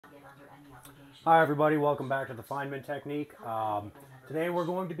Hi everybody, welcome back to the Feynman technique. Today we're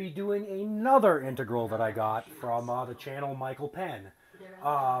going to be doing another integral that I got from the channel Michael Penn.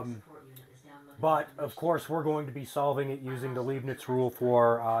 But of course we're going to be solving it using the Leibniz rule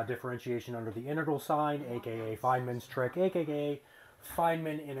for differentiation under the integral sign, aka Feynman's trick, aka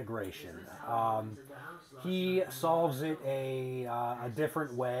Feynman integration. He solves it a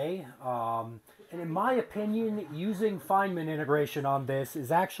different way. And in my opinion, using Feynman integration on this is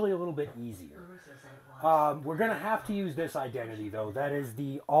actually a little bit easier. We're going to have to use this identity, though. That is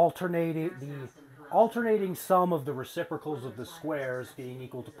the alternating sum of the reciprocals of the squares being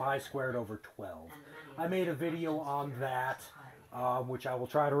equal to pi squared over 12. I made a video on that, which I will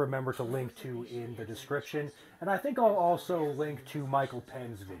try to remember to link to in the description. And I think I'll also link to Michael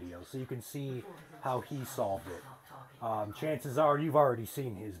Penn's video, so you can see how he solved it. Chances are you've already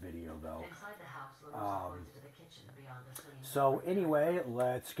seen his video, though. So anyway,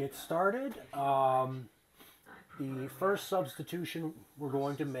 let's get started. The first substitution we're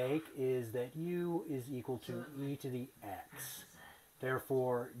going to make is that u is equal to e to the x.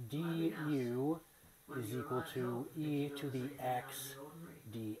 Therefore, du is equal to e to the x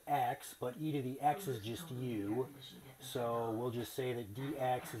dx, but e to the x is just u. So we'll just say that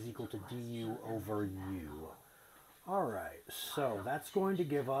dx is equal to du over u. Alright, so that's going to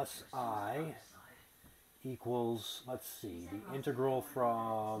give us I equals, let's see, the integral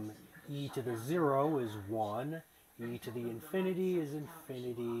from e to the 0 is 1, e to the infinity is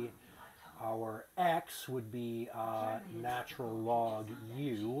infinity. Our x would be natural log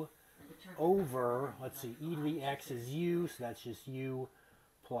u over, let's see, e to the x is u, so that's just u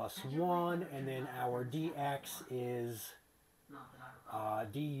plus 1, and then our dx is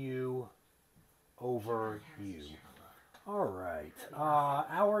du over u. Alright,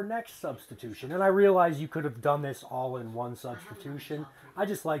 our next substitution, and I realize you could have done this all in one substitution. I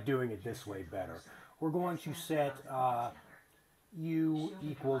just like doing it this way better. We're going to set u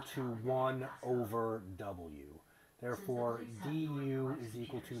equal to 1 over w. Therefore, du is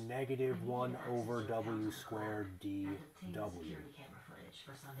equal to negative 1 over w squared dw.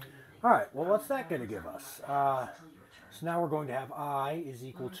 Alright, well, what's that going to give us? So now we're going to have I is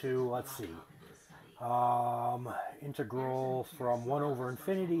equal to, let's see, integral from 1 over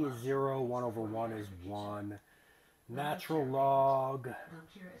infinity is 0, 1 over 1 is 1. Natural log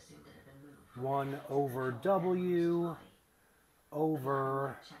 1 over w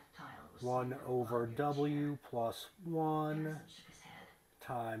over 1 over w plus 1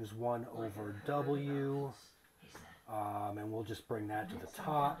 times 1 over w. And we'll just bring that to the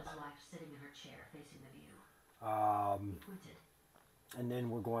top. And then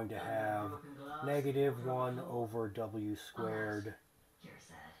we're going to have negative 1 over w squared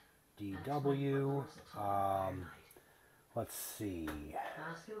dw. Let's see.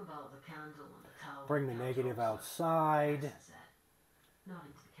 Bring the negative outside.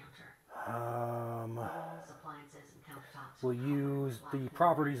 We'll use the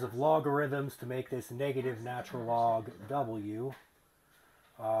properties of logarithms to make this negative natural log w.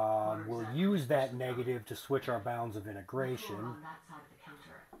 We'll use that negative to switch our bounds of integration.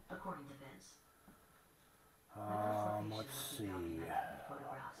 Let's see.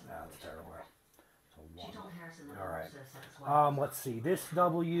 That's terrible. So 1. Alright. Let's see. This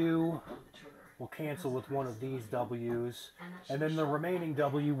w will cancel with one of these w's. And then the remaining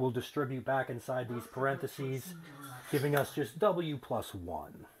w will distribute back inside these parentheses, giving us just w plus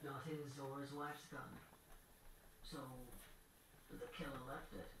 1. Not his or his wife's gun. So the killer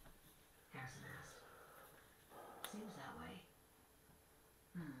left it, Harrison asked. Seems that way.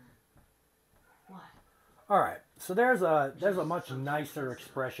 What? Alright, so there's a much nicer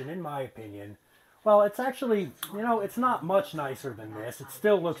expression, in my opinion. Well, it's actually, you know, it's not much nicer than this. It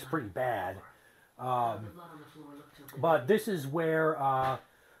still looks pretty bad. But this is where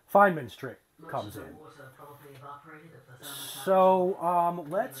Feynman's trick comes in. So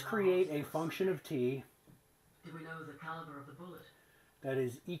let's create a function of t Do we know the caliber of the bullet? that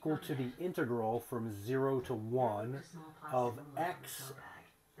is equal to the integral from 0 to 1 of x,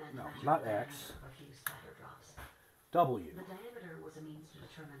 no, not x, w. The diameter was a means to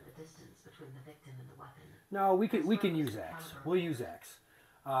determine the distance between the victim and the weapon. No, we can use x. We'll use x.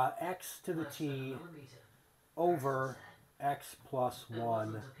 X to the t over x plus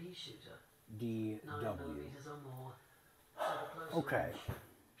 1 dw. Okay.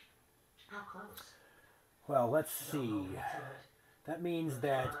 How close? Well, let's see. That means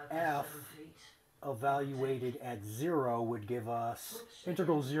that f evaluated at 0 would give us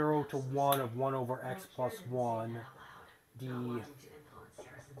integral 0 to 1 of 1 over x plus 1 dx.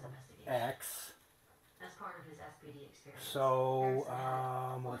 As part of his SPD experience. So,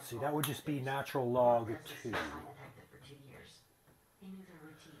 let's see, that would just be natural log 2.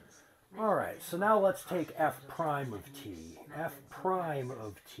 Alright, so now let's take f prime of t. F prime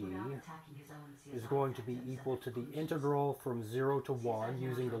of t is going to be equal to the integral from 0 to 1.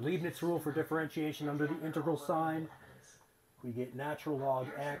 Using the Leibniz rule for differentiation under the integral sign, we get natural log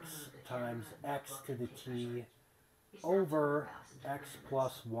x times x to the t over x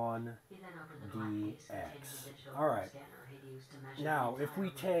plus 1 dx. Alright, now if we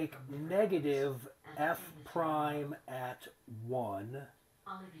take negative f prime at 1,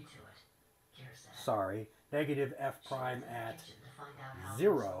 sorry, negative f prime at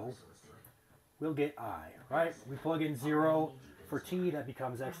 0, we'll get I, right? We plug in 0 for t, that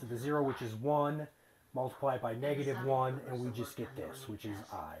becomes x to the 0, which is 1, multiplied by negative 1, and we just get this, which is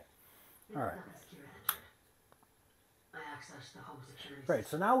I. Alright. Great,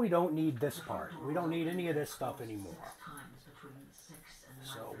 so now we don't need this part. We don't need any of this stuff anymore.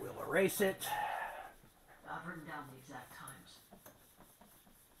 So we'll erase it. I've written down the exact times.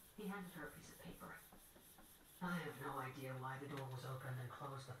 He handed her a piece of paper. I have no idea why the door was open and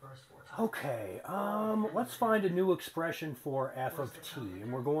closed the first 4 times. Okay, let's find a new expression for f of t,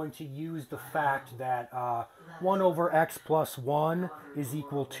 and we're going to use the fact that 1 over x plus 1 is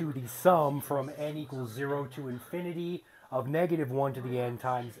equal to the sum from n equals 0 to infinity of negative 1 to the n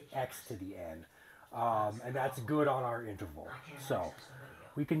times x to the n. And that's good on our interval. So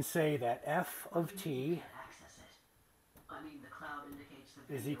we can say that f of t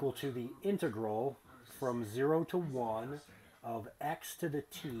is equal to the integral from 0 to 1 of x to the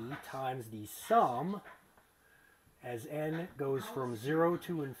t times the sum, as n goes from 0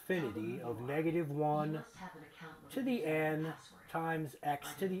 to infinity, of negative 1 to the n times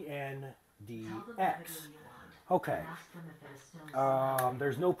x to the n dx. Okay,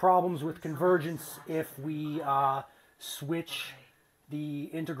 there's no problems with convergence if we switch the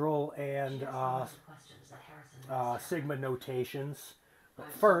integral and sigma notations. But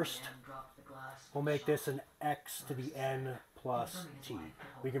first, we'll make this an x to the n plus t.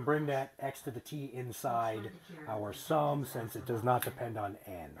 We can bring that x to the t inside our sum since it does not depend on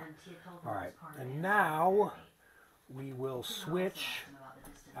n. Alright, and now we will switch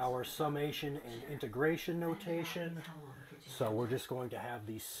our summation and integration notation. So we're just going to have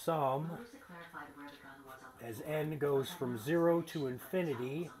the sum as n goes from 0 to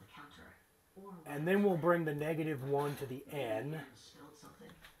infinity, and then we'll bring the negative 1 to the n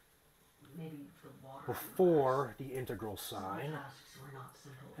before the integral sign,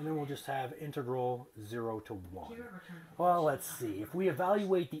 and then we'll just have integral 0 to 1. Well, let's see. If we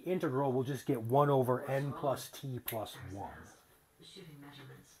evaluate the integral, we'll just get 1 over n plus t plus 1.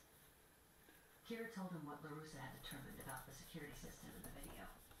 Kira told him what LaRussa had determined about the security system in the video.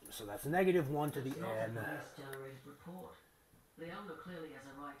 So that's negative 1 to the n report. The owner clearly has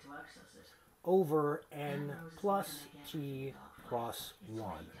a right to access it. Over n plus t plus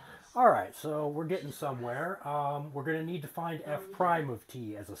 1. Alright, so we're getting somewhere. We're going to need to find f prime of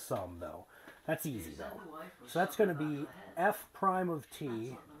t as a sum, though. That's easy, though. So that's going to be f prime of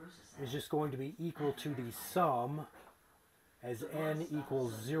t is just going to be equal to the sum as n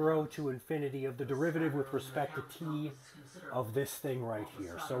equals 0 to infinity of the derivative with respect to t of this thing right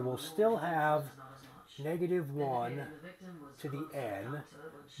here. So we'll still have negative 1 to the n,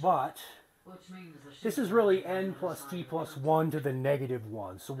 but this is really n plus t plus 1 to the negative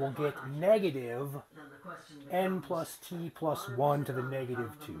 1. So we'll get negative n plus t plus 1 to the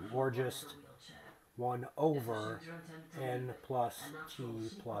negative 2, or just 1 over n plus t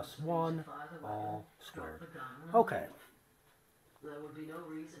plus 1, all squared. Okay.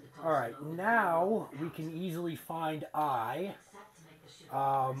 Alright, now we can easily find I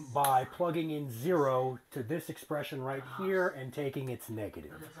by plugging in 0 to this expression right here and taking its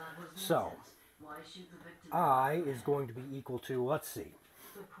negative. So, I is going to be equal to, let's see,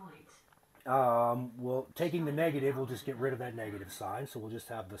 well, taking the negative, we'll just get rid of that negative sign, so we'll just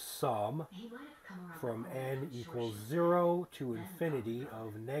have the sum from n equals 0 to infinity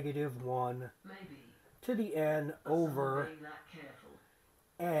of negative 1 to the n over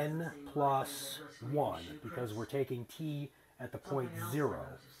n plus 1, because we're taking t at the point 0,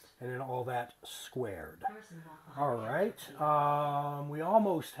 and then all that squared. Alright, we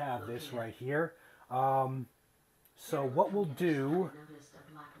almost have this right here. So what we'll do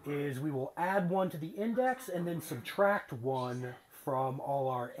is we will add 1 to the index and then subtract 1 from all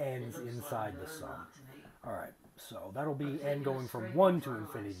our n's inside the sum. Alright, so that'll be n going from 1 to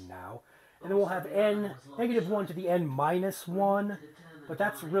infinity now. And then we'll have n, negative 1 to the n minus 1, but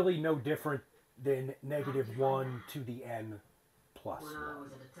that's really no different than negative 1 to the n plus When I 1.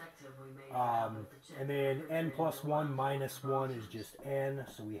 was a detective, we made a habit to check And then the n plus refrigerator 1 for minus 1 is options. just n,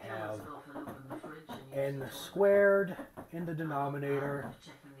 so we have Kenneth would often open the fridge and use n the toilet. squared in the I denominator. was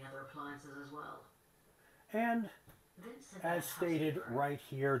checking the other appliances as well. And Vince said as that stated housekeeper. right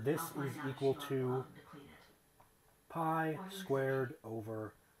here, this I'll find is out if equal she to allowed him to clean it. pi What do you squared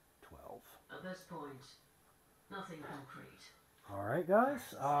over 12. At this point, nothing concrete. Alright guys,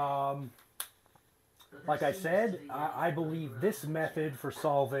 But like there I seems said, to be I a believe room this to method check. for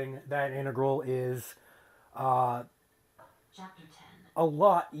solving that integral is Chapter 10. a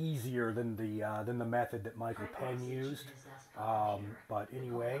lot easier than the method that Michael Frank Penn Rossi used. issued his desktop here. But They pulled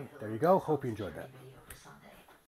anyway, up the there you latest go. Hope you Tom's enjoyed Jerry that. video for Sunday.